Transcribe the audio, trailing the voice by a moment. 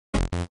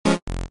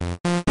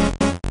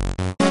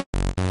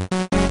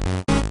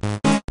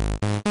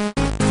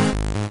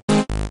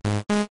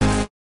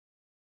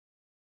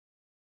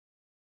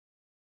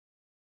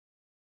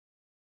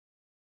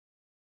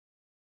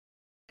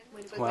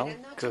Well,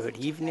 good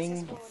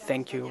evening.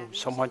 Thank you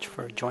so much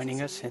for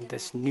joining us in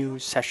this new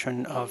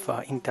session of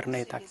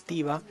Internet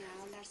Activa.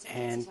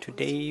 And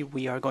today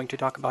we are going to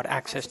talk about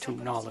access to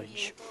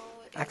knowledge.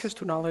 Access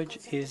to knowledge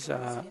is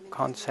a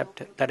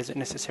concept that isn't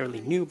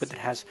necessarily new, but that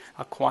has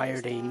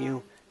acquired a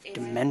new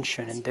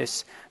dimension in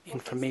this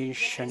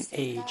information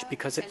age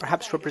because it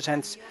perhaps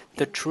represents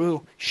the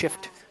true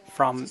shift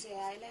from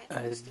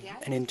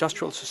an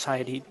industrial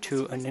society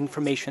to an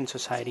information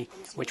society,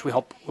 which we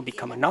hope will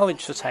become a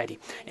knowledge society.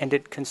 And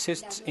it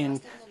consists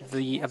in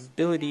the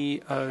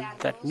ability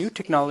that new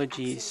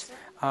technologies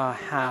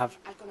have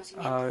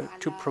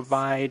to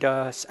provide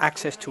us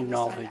access to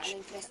knowledge.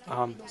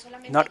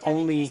 Not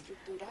only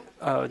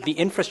the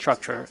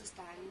infrastructure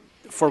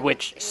for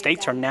which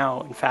states are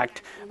now, in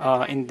fact,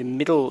 in the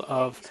middle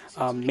of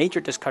major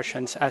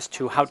discussions as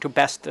to how to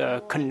best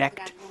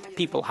connect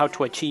people, how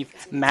to achieve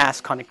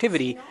mass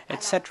connectivity,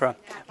 etc.,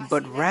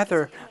 but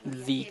rather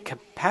the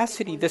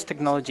capacity this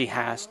technology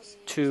has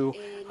to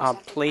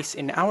place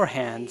in our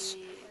hands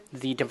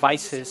the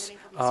devices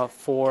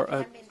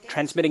for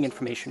transmitting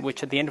information,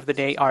 which at the end of the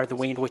day are the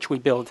way in which we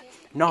build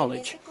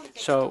knowledge.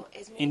 So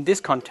in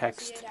this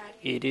context,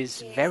 it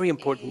is very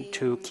important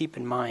to keep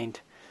in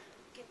mind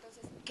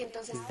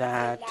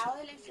that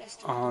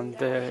on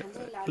the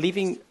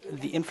leaving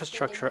the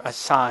infrastructure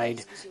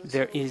aside,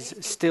 there is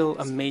still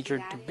a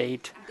major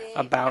debate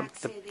about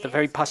the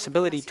very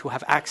possibility to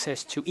have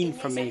access to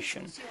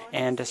information.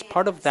 And as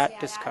part of that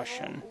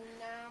discussion,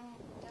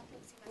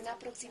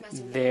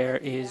 there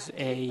is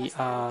a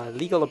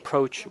legal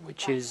approach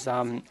which is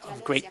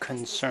of great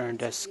concern.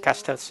 As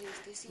Castas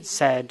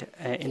said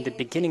in the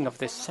beginning of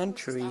this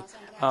century,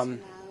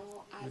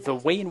 the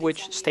way in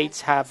which states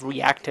have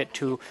reacted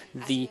to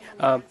the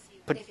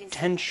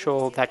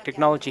potential that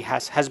technology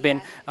has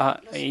been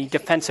a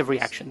defensive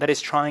reaction that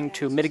is trying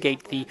to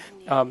mitigate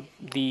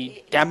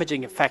the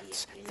damaging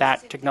effects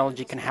that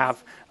technology can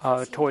have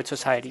towards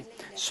society.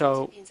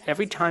 So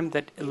every time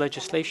that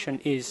legislation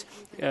is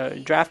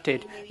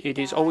drafted, it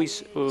is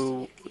always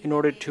in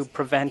order to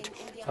prevent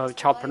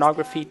child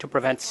pornography, to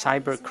prevent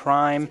cyber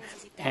crime,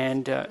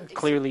 and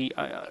clearly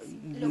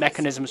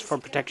mechanisms for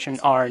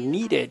protection are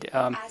needed.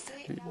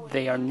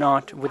 They are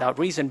not without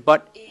reason,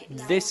 but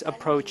this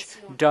approach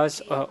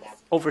does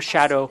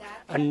overshadow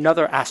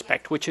another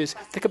aspect, which is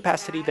the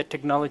capacity that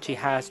technology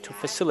has to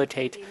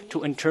facilitate,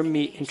 to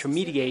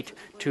intermediate,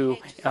 to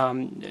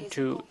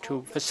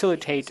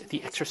facilitate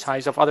the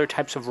exercise of other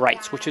types of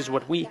rights, which is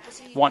what we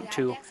want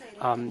to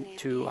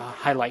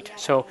highlight.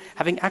 So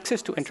having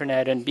access to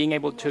internet and being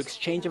able to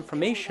exchange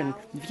information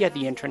via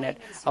the internet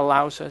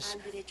allows us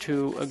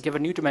to give a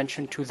new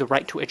dimension to the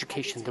right to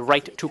education, the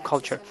right to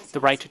culture, the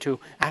right to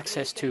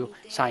access to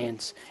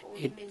science.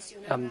 It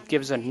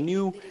gives a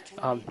new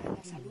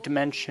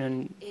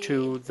dimension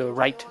to the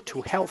right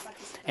to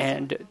health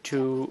and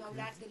to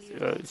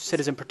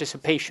citizen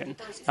participation,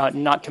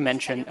 not to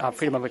mention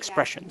freedom of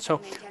expression.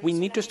 So we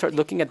need to start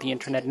looking at the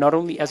internet not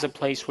only as a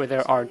place where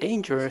there are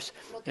dangers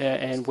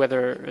and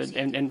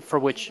for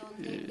which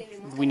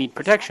we need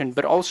protection,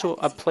 but also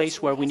a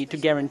place where we need to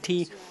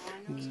guarantee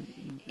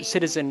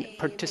citizen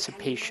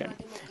participation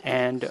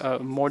and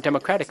more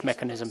democratic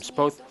mechanisms,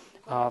 both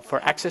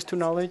for access to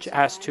knowledge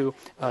as to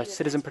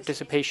citizen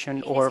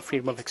participation or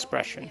freedom of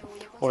expression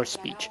or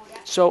speech.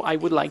 So I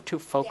would like to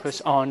focus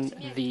on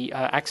the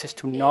access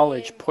to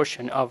knowledge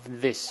portion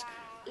of this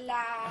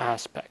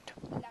aspect.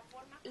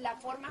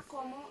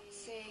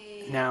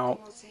 Now,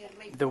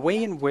 the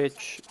way in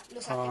which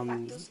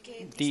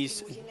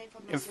these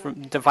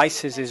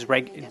devices is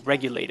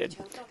regulated,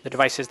 the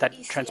devices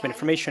that transmit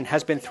information,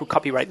 has been through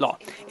copyright law.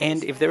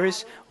 And if there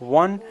is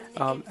one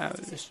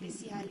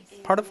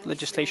part of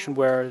legislation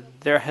where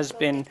there has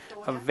been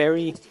a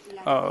very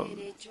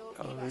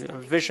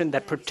vision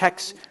that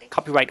protects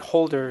copyright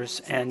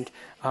holders and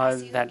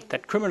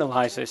that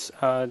criminalizes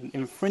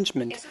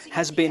infringement,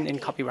 has been in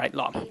copyright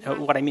law.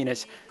 What I mean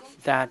is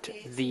that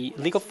the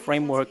legal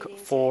framework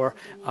for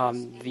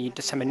the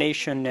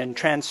dissemination and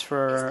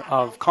transfer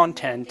of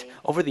content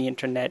over the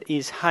internet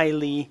is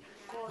highly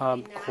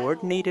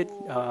coordinated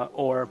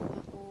or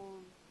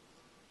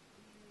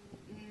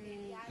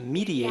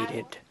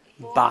mediated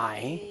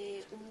by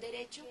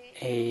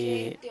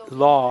a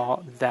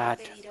law that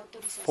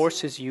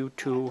forces you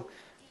to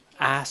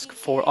ask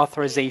for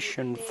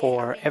authorization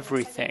for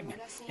everything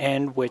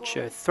and which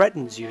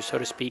threatens you, so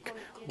to speak,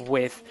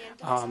 with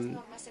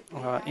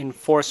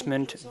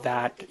enforcement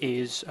that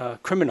is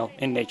criminal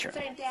in nature.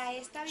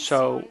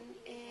 So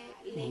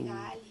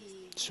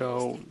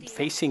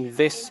facing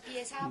this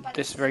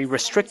very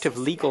restrictive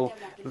legal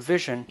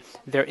vision,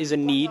 there is a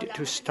need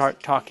to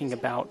start talking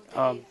about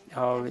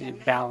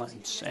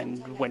balance.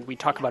 And when we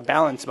talk about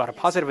balance, about a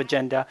positive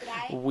agenda,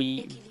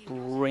 we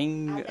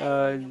bring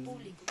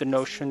the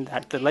notion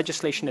that the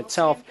legislation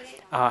itself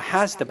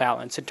has the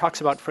balance. It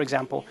talks about, for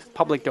example,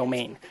 public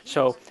domain.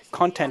 So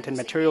content and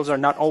materials are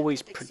not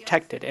always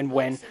protected. And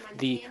when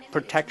the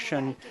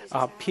protection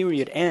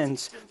period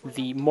ends,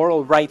 the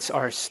moral rights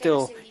are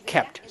still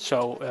kept.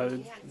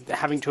 So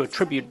having to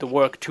attribute the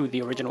work to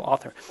the original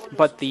author.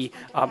 But the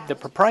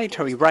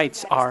proprietary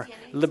rights are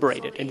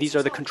liberated, and these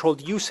are the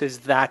controlled uses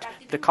that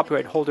the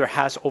copyright holder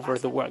has over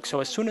the work. So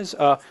as soon as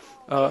a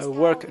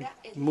work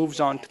moves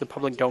on to the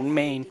public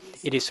domain,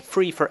 it is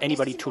free for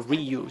anybody to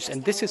reuse.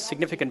 And this is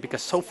significant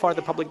because so far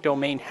the public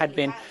domain had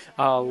been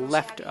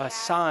left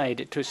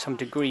aside to some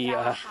degree.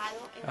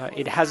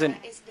 It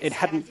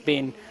hadn't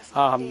been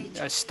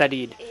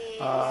studied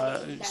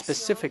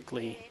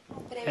specifically,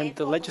 and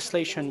the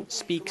legislation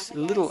speaks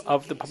little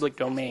of the public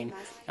domain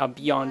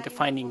beyond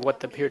defining what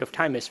the period of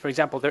time is. For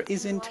example, there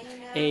isn't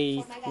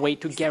a way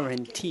to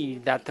guarantee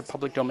that the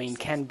public domain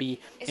can be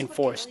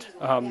enforced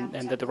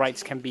and that the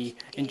rights can be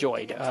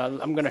enjoyed.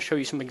 I'm going to show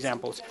you some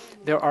examples.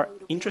 There are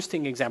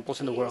interesting examples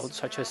in the world,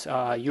 such as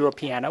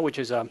Europeana, which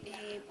is a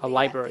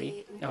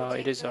library.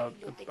 It is a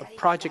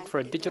project for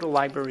a digital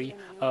library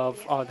of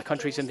the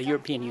countries in the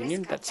European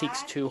Union that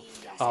seeks to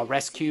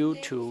rescue,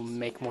 to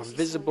make more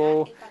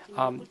visible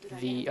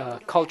the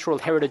cultural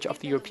heritage of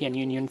the European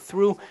Union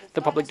through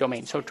the public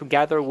domain. So to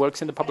gather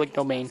works in the public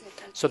domain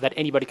so that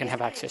anybody can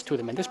have access to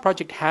them. And this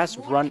project has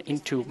run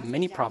into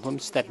many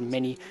problems that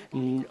many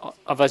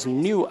of us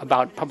knew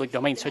about public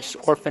domain, such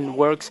as orphan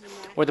works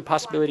or the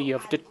possibility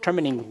of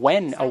determining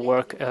when a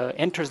work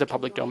enters the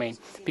public domain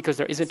because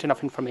there isn't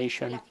enough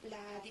information.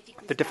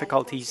 The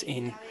difficulties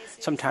in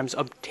sometimes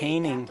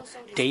obtaining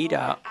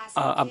data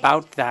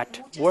about that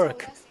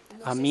work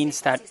means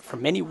that for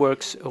many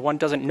works, one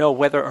doesn't know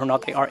whether or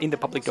not they are in the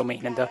public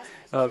domain, and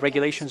the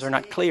regulations are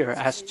not clear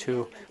as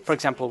to, for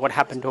example, what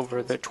happened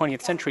over the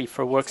 20th century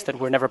for works that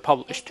were never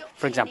published,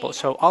 for example.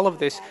 So all of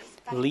this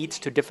leads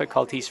to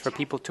difficulties for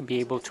people to be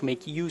able to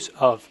make use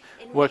of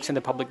works in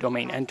the public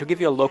domain. And to give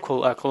you a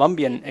local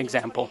Colombian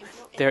example,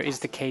 there is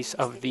the case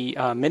of the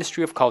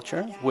Ministry of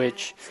Culture,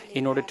 which,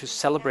 in order to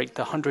celebrate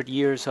the 100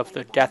 years of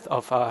the death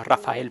of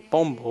Rafael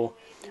Pombo,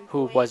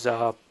 who was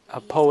a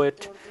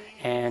poet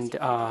and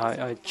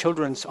a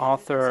children's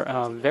author,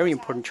 a very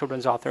important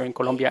children's author in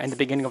Colombia in the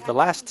beginning of the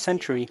last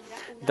century,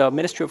 the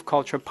Ministry of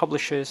Culture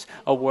publishes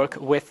a work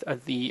with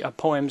the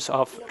poems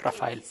of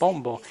Rafael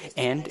Pombo,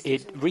 and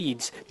it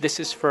reads, "This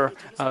is for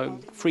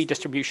free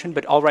distribution,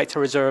 but all rights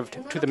are reserved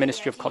to the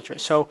Ministry of Culture."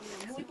 So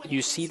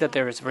you see that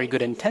there is very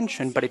good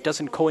intention, but it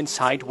doesn't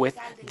coincide with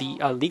the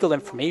legal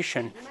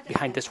information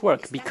behind this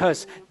work,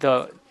 because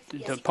the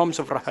poems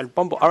of Rafael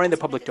Pombo are in the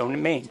public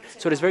domain.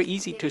 So it is very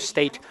easy to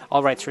state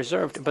all rights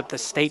reserved, but the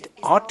state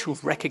ought to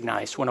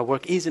recognize when a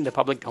work is in the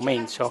public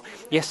domain. So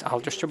yes,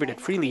 I'll distribute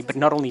it freely, but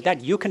not only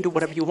that, you can do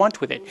whatever you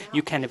want with it.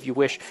 You can, if you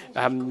wish,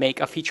 make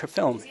a feature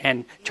film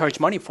and charge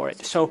money for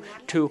it. So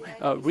to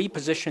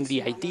reposition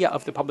the idea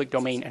of the public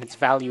domain and its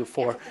value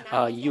for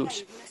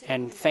use.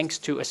 And thanks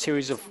to a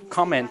series of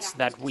comments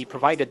that we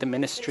provided, the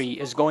ministry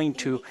is going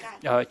to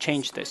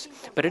change this.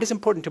 But it is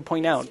important to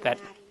point out that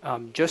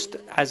just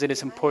as it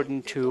is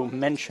important to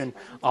mention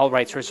all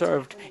rights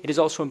reserved, it is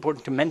also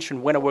important to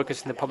mention when a work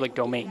is in the public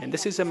domain. And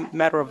this is a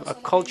matter of a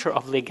culture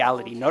of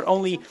legality, not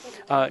only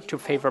to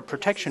favor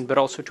protection, but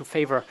also to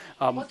favor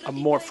a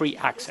more free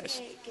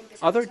access.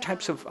 Other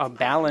types of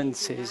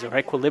balances or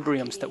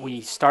equilibriums that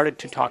we started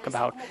to talk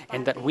about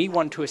and that we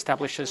want to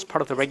establish as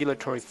part of the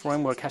regulatory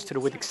framework has to do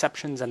with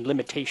exceptions and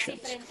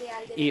limitations.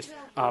 If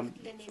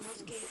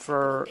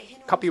for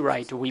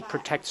copyright we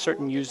protect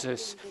certain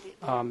uses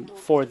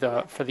for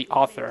the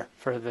author,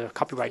 for the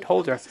copyright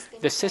holder,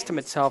 the system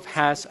itself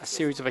has a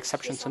series of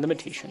exceptions and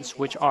limitations,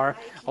 which are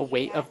a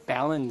way of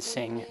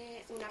balancing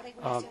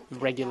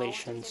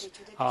regulations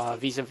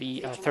vis-a-vis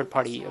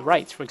third-party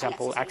rights. For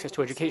example, access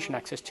to education,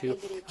 access to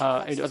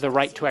the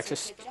right to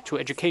access to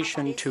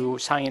education, to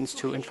science,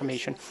 to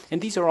information.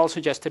 And these are all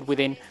suggested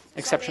within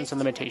exceptions and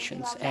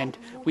limitations. And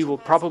we will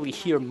probably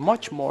hear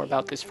much more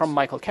about this from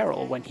Michael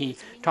Carroll when he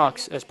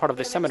talks as part of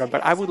the seminar.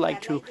 But I would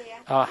like to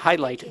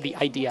highlight the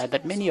idea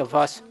that many of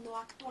us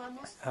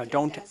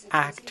don't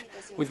act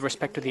with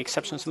respect to the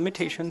exceptions and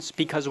limitations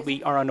because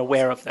we are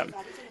unaware of them.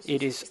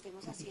 It is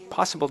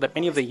possible that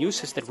many of the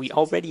uses that we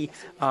already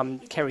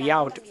carry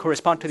out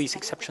correspond to these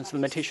exceptions and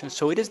limitations.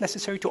 So it is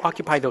necessary to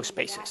occupy those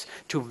spaces,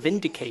 to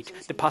vindicate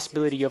the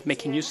possibility of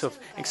making use of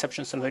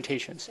exceptions and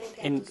limitations.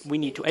 And we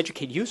need to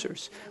educate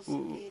users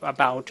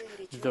about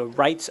the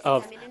rights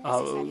of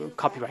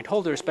copyright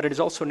holders, but it is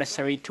also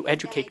necessary to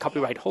educate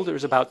copyright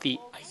holders about the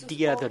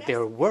idea that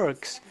their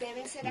works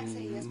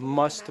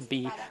must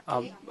be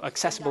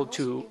accessible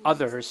to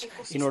others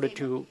in order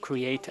to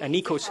create an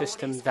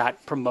ecosystem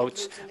that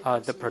promotes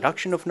the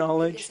production of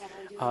knowledge,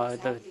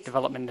 the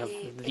development of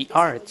the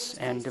arts,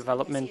 and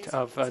development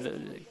of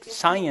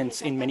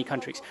science in many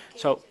countries.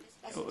 So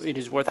it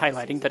is worth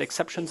highlighting that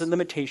exceptions and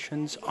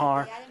limitations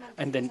are,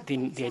 and then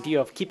the idea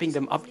of keeping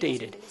them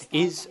updated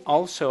is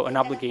also an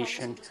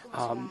obligation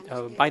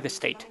by the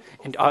state.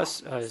 And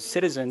us,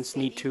 citizens,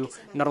 need to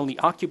not only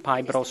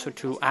occupy, but also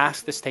to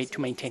ask the state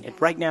to maintain it.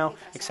 Right now,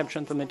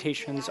 exceptions and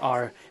limitations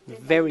are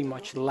very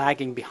much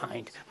lagging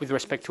behind with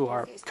respect to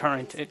our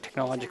current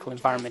technological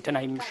environment. And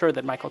I'm sure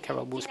that Michael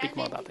Carroll will speak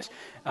more about this.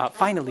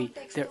 Finally,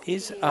 there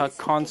is a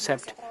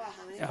concept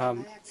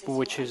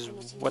which is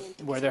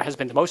where there has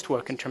been the most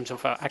work in terms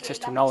of access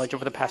to knowledge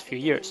over the past few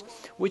years,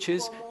 which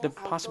is the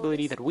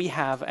possibility that we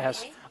have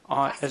as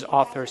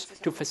authors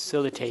to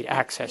facilitate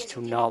access to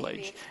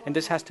knowledge. And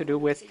this has to do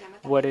with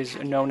what is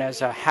known as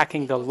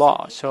hacking the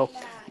law. So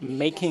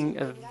making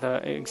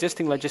the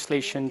existing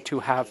legislation to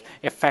have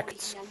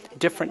effects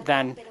different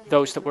than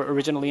those that were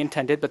originally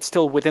intended, but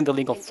still within the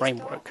legal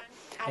framework.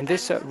 And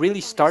this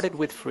really started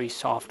with free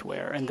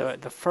software. And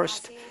the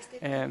first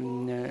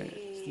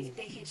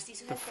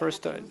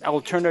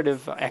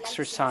alternative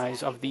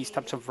exercise of these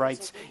types of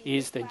rights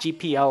is the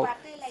GPL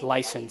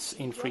license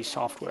in free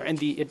software.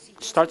 And it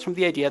starts from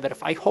the idea that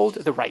if I hold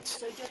the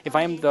rights, if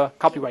I am the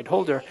copyright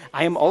holder,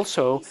 I am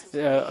also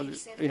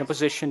in a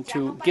position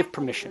to give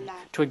permission,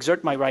 to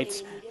exert my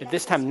rights,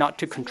 this time not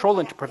to control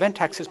and to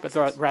prevent access, but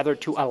rather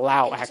to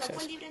allow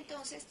access.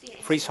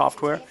 Free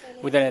software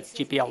within its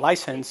GPL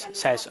license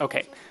says,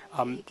 okay,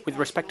 with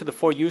respect to the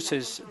 4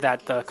 uses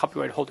that the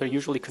copyright holder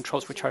usually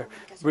controls, which are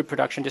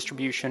reproduction,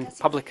 distribution,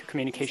 public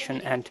communication,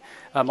 and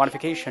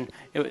modification,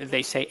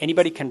 they say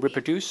anybody can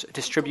reproduce,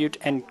 distribute,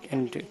 and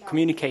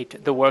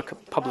communicate the work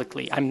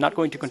publicly. I'm not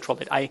going to control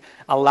it. I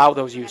allow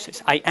those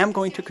uses. I am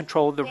going to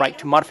control the right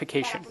to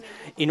modification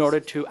in order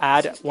to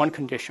add one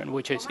condition,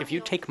 which is if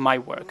you take my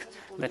work,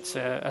 let's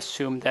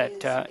assume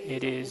that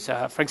it is,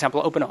 for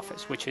example,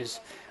 OpenOffice, which is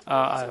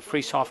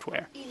free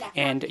software,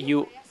 and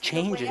you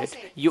change it,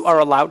 you are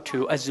allowed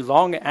to, as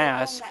long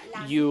as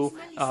you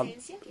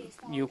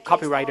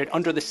copyright it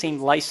under the same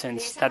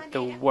license that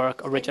the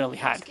work originally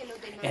had.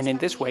 And in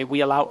this way,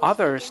 we allow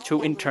others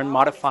to in turn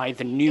modify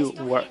the new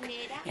work.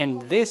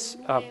 And this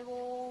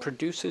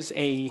produces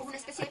a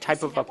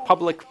type of a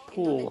public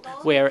pool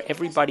where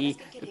everybody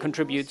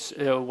contributes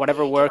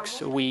whatever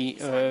works we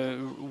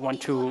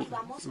want to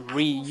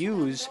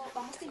reuse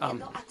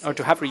or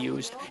to have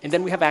reused, and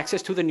then we have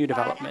access to the new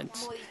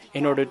developments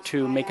in order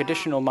to make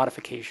additional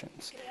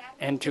modifications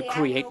and to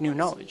create new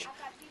knowledge.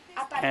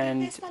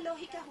 And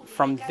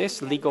from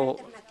this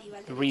legal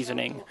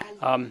reasoning,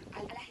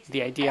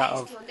 the idea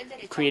of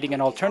creating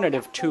an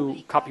alternative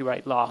to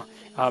copyright law,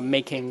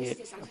 making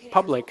it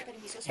public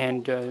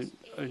and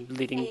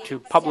leading to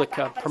public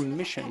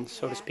permission,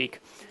 so to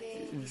speak,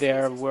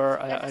 there were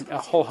a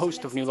whole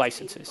host of new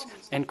licenses.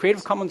 And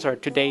Creative Commons are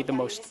today the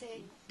most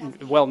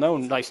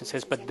well-known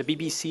licenses, but the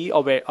BBC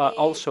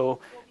also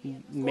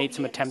made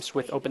some attempts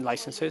with open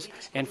licenses.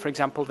 And for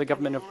example, the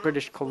government of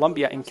British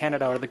Columbia in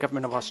Canada or the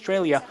government of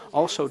Australia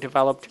also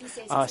developed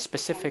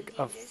specific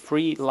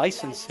free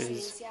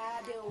licenses,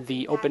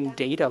 the open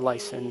data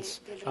license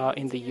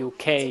in the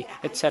UK,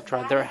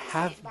 etc. There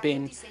have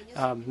been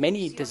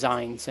many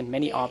designs and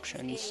many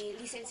options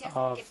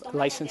of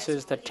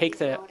licenses that take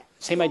the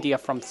same idea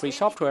from free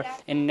software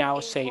and now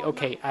say,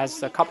 okay, as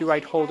the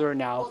copyright holder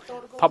now,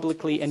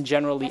 publicly and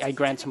generally, I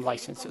grant some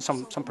licenses,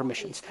 some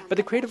permissions. But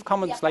the Creative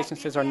Commons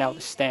licenses are now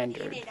the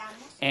standard.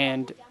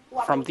 And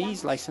from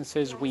these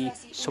licenses, we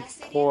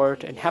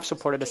support and have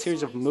supported a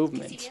series of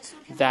movements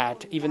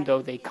that, even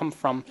though they come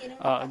from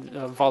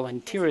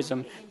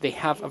volunteerism, they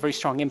have a very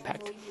strong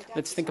impact.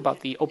 Let's think about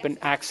the open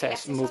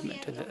access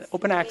movement. The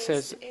open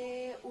access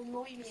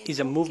is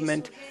a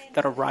movement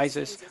that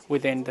arises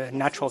within the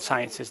natural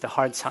sciences, the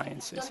hard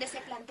sciences.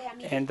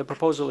 And the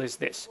proposal is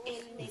this: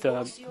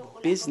 the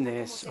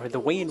business or the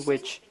way in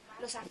which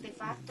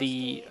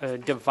the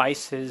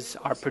devices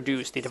are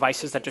produced, the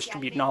devices that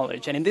distribute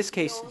knowledge. And in this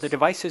case, the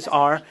devices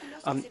are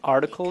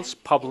articles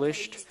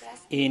published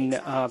in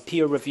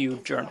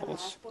peer-reviewed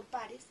journals.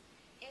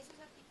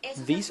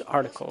 These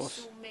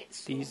articles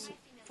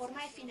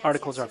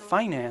are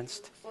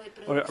financed,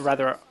 or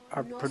rather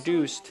are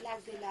produced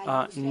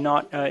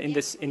not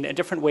in a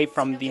different way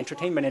from the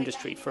entertainment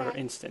industry, for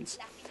instance.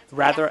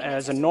 Rather,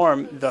 as a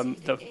norm,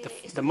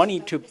 the money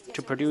to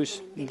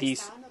produce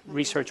these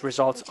research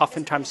results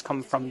oftentimes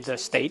come from the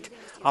state,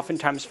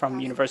 oftentimes from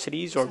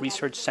universities or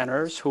research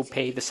centers who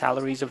pay the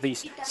salaries of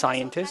these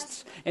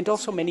scientists, and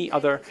also many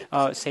other,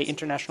 say,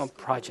 international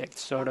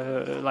projects, sort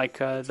of like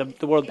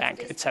the World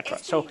Bank, etc.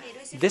 So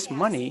this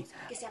money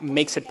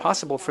makes it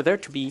possible for there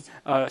to be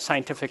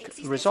scientific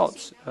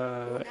results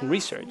and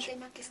research.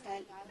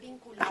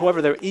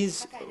 However, there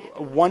is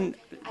one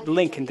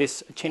link in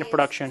this chain of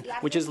production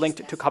which is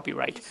linked to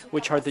copyright,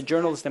 which are the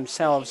journals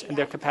themselves and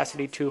their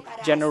capacity to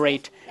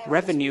generate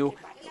revenue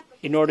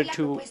in order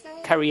to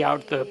carry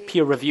out the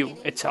peer review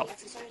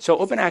itself. So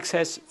open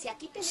access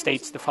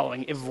states the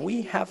following: if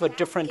we have a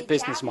different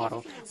business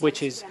model,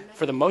 which is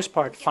for the most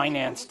part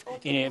financed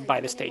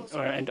by the state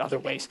and other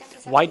ways,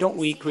 why don't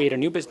we create a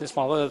new business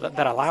model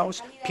that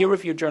allows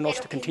peer-reviewed journals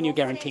to continue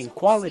guaranteeing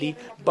quality,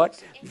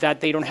 but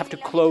that they don't have to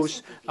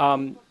close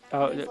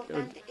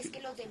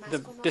the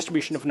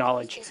distribution of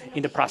knowledge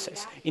in the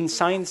process. In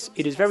science,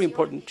 it is very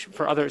important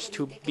for others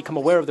to become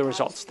aware of the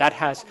results. That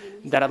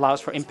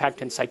allows for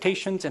impact in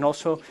citations and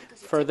also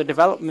for the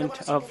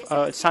development of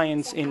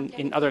science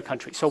in other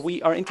countries. So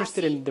we are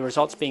interested in the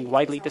results being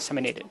widely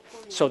disseminated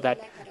so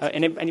that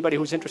and anybody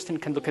who's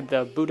interested can look at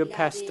the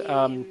Budapest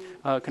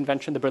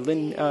Convention, the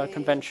Berlin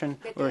Convention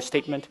or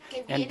statement,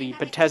 and the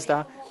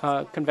Bethesda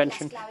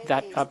Convention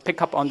that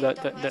pick up on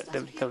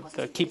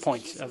the key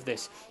points of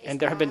this. And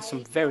there have been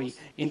some very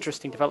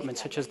interesting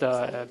developments, such as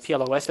the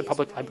PLOS, the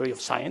Public Library of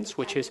Science,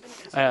 which is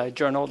a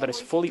journal that is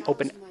fully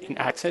open in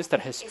access, that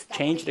has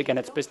changed again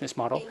its business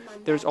model.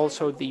 There's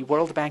also the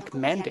World Bank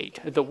mandate.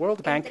 The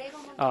World Bank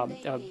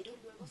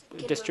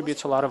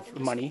distributes a lot of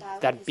money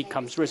that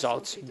becomes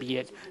results, be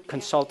it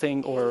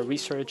consulting or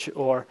research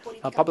or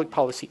public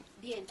policy.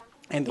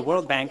 And the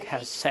World Bank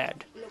has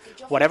said,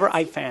 whatever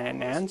I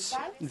finance,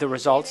 the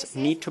results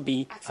need to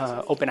be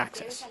open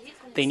access.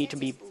 They need to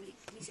be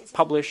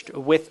published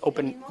with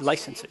open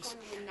licenses.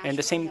 And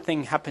the same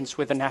thing happens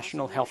with the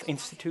National Health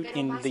Institute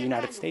in the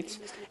United States.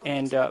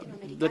 And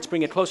let's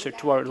bring it closer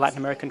to our Latin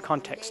American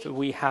context.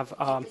 We have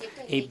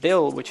a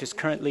bill which is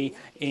currently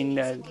in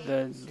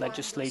the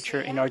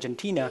legislature in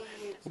Argentina,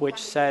 which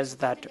says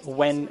that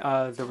when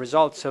the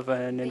results of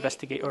an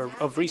investigation or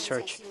of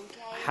research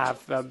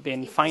have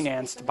been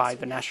financed by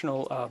the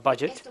national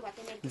budget,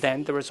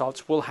 then the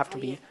results will have to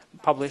be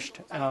published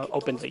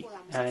openly,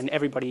 and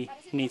everybody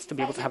needs to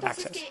be able to have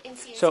access.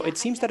 So it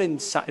seems that in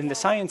the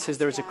sciences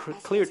there is a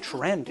clear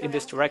trend in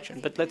this direction,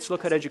 but let's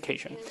look at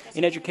education.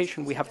 In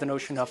education, we have the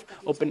notion of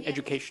open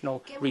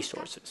educational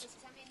resources,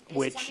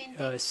 which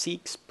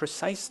seeks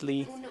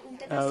precisely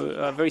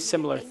a very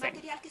similar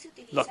thing.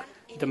 Look,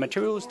 the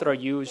materials that are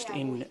used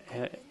in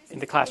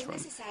the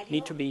classroom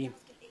need to be,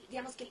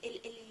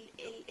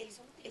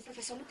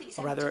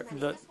 or rather,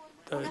 the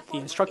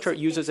instructor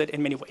uses it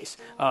in many ways.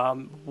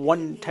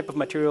 One type of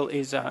material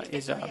is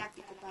the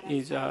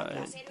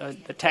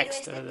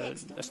text,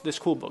 the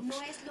school books.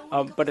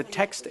 But a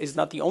text is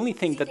not the only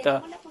thing that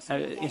the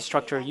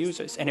instructor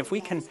uses. And if we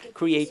can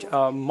create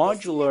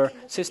modular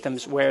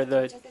systems where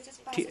the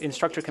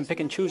instructor can pick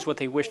and choose what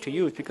they wish to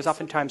use, because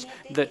oftentimes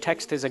the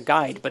text is a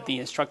guide, but the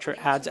instructor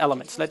adds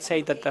elements. Let's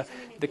say that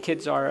the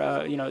kids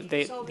are,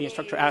 the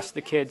instructor asks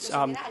the kids,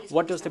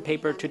 what does the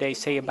paper today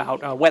say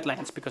about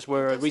wetlands? Because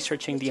we're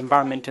researching the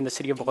environment in the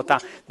city of Bogota.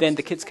 Then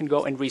the kids can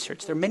go and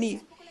research. There are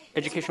many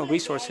educational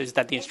resources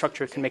that the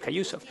instructor can make a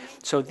use of.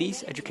 So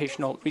these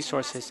educational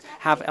resources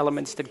have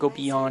elements that go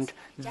beyond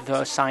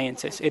the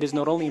sciences. It is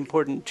not only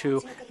important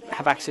to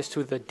have access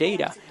to the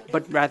data,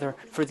 but rather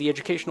for the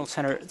educational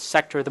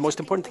sector, the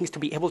most important thing is to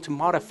be able to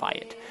modify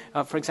it.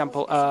 For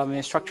example, an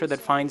instructor that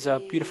finds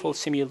a beautiful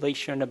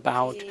simulation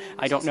about,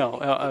 I don't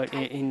know,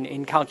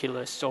 in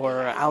calculus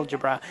or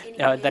algebra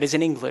that is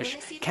in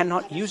English,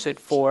 cannot use it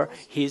for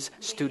his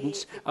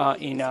students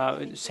in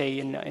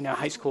a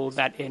high school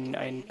that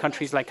in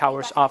countries like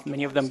ours,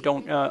 many of them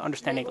don't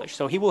understand English.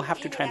 So he will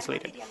have to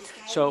translate it.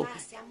 So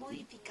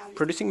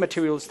producing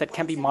materials that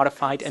can be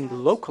modified and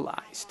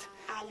localized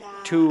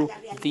to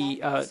the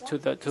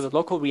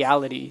local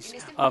realities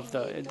of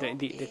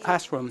the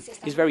classroom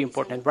is very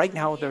important. And right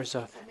now, there's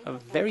a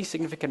very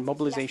significant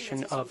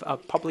mobilization of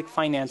public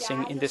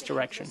financing in this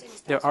direction.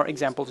 There are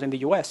examples in the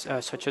U.S.,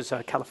 such as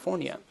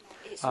California,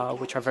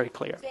 which are very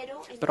clear.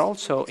 But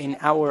also in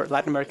our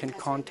Latin American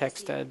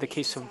context, the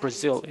case of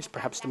Brazil is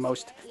perhaps the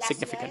most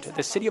significant.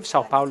 The city of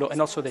Sao Paulo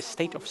and also the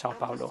state of Sao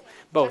Paulo,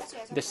 both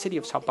the city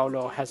of Sao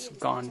Paulo has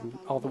gone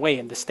all the way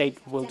and the state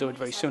will do it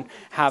very soon,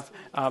 have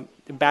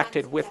backed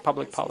it with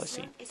public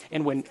policy.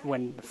 And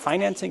when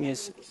financing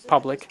is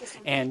public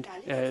and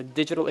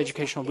digital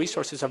educational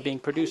resources are being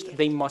produced,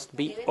 they must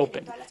be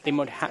open. They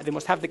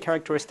must have the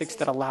characteristics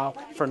that allow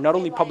for not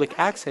only public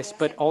access,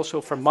 but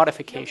also for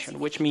modification,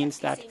 which means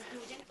that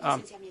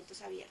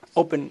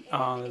open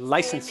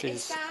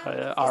licenses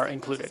are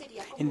included.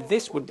 And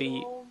this would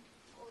be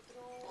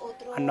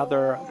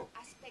another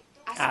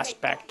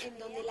aspect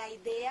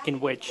in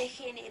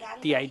which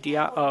the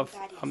idea of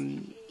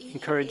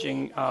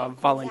encouraging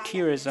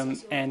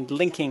volunteerism and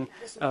linking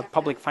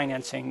public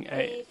financing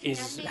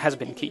has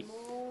been key.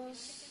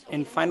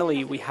 And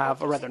finally, we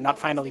have, or rather not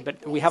finally,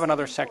 but we have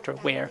another sector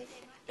where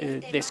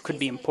this could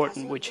be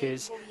important, which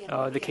is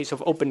the case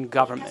of open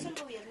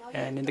government.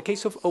 And in the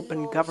case of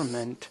open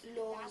government,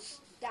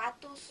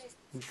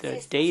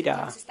 the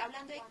data,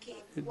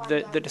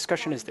 the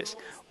discussion is this: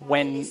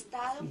 when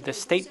the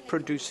state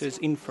produces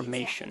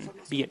information,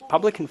 be it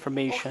public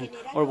information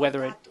or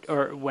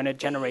when it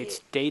generates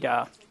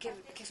data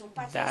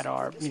that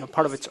are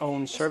part of its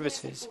own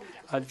services,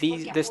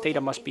 this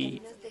data must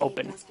be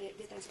open,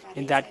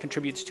 and that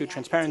contributes to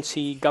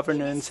transparency,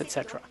 governance,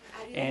 etc.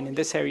 And in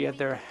this area,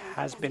 there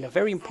has been a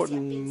very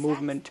important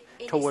movement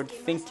toward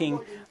thinking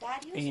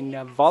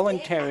in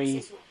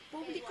voluntary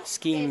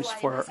schemes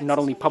for not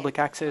only public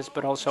access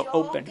but also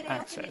open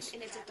access.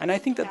 And I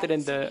think that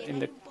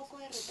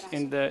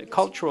in the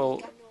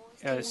cultural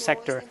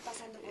sector,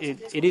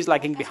 it is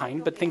lagging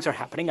behind, but things are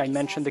happening. I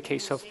mentioned the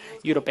case of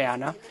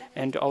Europeana,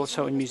 and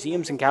also in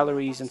museums and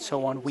galleries and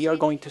so on, we are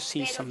going to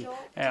see some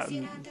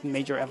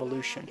major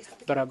evolution.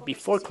 But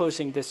before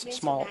closing this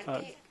small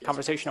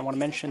conversation, I want to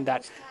mention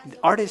that the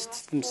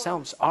artists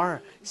themselves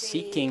are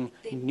seeking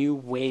new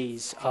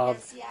ways of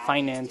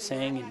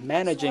financing and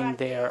managing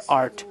their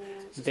art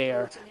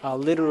their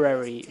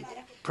literary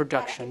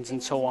productions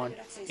and so on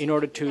in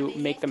order to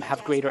make them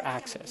have greater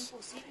access.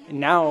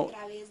 Now,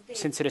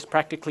 since it is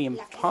practically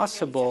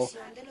impossible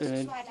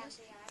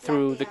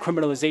through the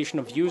criminalization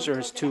of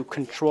users to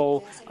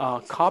control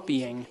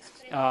copying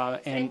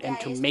and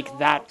to make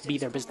that be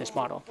their business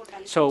model.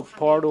 So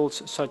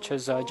portals such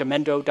as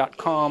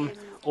Jamendo.com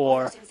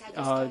or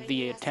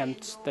the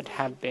attempts that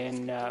have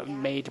been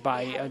made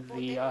by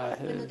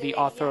the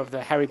author of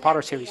the Harry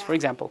Potter series, for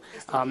example,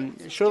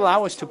 should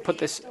allow us to put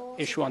this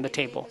issue on the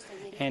table.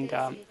 And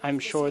I'm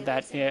sure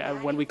that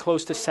when we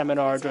close the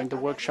seminar, during the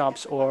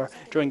workshops, or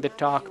during the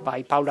talk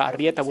by Paula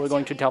Arrieta, we're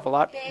going to delve a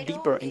lot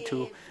deeper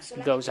into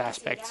those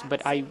aspects.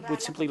 But I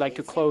would simply like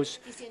to close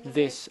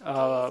this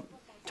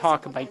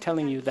talk by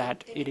telling you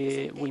that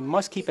we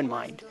must keep in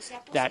mind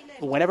that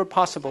whenever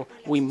possible,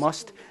 we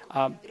must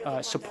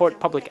support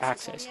public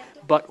access.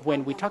 But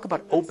when we talk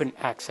about open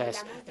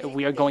access,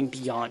 we are going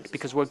beyond,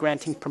 because we're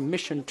granting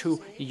permission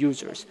to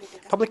users.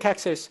 Public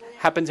access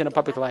happens in a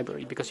public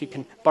library because you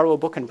can borrow a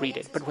book and read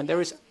it. But when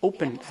there is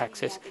open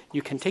access,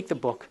 you can take the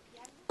book,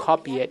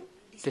 copy it,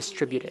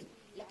 distribute it.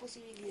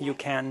 You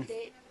can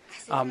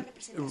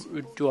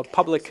do a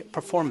public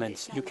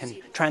performance. You can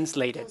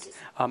translate it.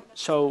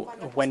 So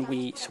when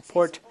we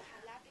support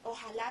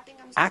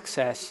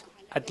access,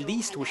 at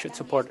least we should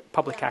support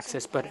public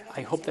access, but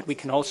I hope that we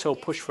can also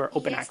push for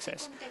open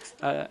access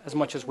as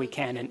much as we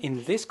can. And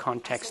in this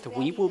context,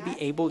 we will be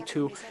able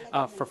to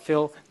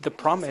fulfill the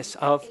promise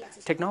of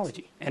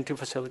technology and to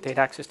facilitate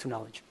access to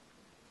knowledge.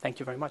 Thank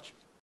you very much.